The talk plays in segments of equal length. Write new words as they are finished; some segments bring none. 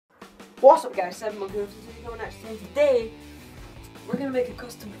What's up guys, 7monkey coming next time. Today we're going to make a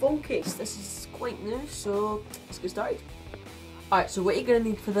custom phone case. This is quite new, so let's get started. Alright, so what you're going to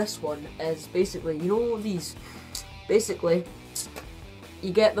need for this one is basically, you know these, basically you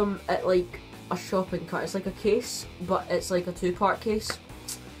get them at like a shopping cart. It's like a case, but it's like a two-part case.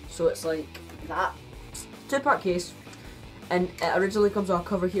 So it's like that, two-part case, and it originally comes with a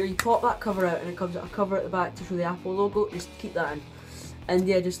cover here. You pop that cover out and it comes with a cover at the back to show the Apple logo. Just keep that in. And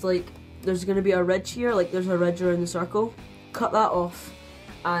yeah, just like, there's going to be a ridge here, like there's a ridge around the circle. Cut that off,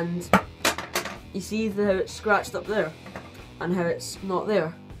 and you see how it's scratched up there and how it's not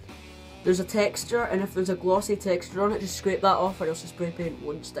there. There's a texture, and if there's a glossy texture on it, just scrape that off or else the spray paint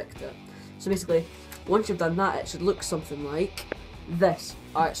won't stick to it. So basically, once you've done that, it should look something like this.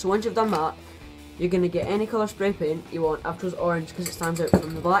 Alright, so once you've done that, you're going to get any colour spray paint you want. I've chose orange because it stands out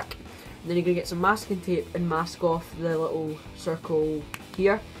from the black. And then you're going to get some masking tape and mask off the little circle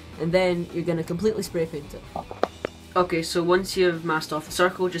here. And then you're going to completely spray paint it. Okay, so once you've masked off the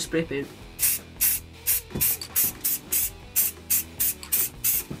circle, just spray paint.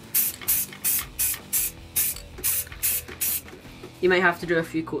 You might have to do a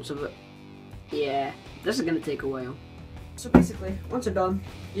few coats of it. Yeah, this is going to take a while. So basically, once you're done,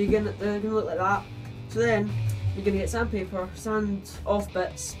 they're going to look like that. So then, you're going to get sandpaper, sand off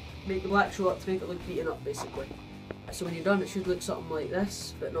bits, make the black show up to make it look beaten up basically. So when you're done, it should look something like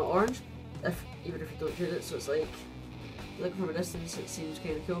this, but not orange, even if you don't shoot it. So it's like, looking from a distance, it seems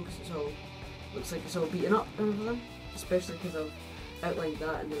kind of cool because it's all, looks like it's all beaten up and everything. Especially because I've outlined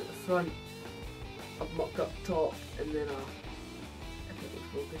that, and then at the front, I've mucked up top, and then I can't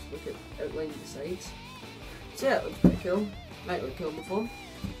really focus, look at outlining the sides. So yeah, it looks pretty cool. Might look cool on my phone,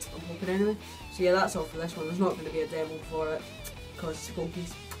 I'm hoping anyway. So yeah, that's all for this one. There's not going to be a demo for it because it's a phone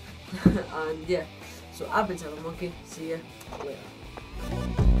piece. And yeah, so I've been 7monkey. See ya later.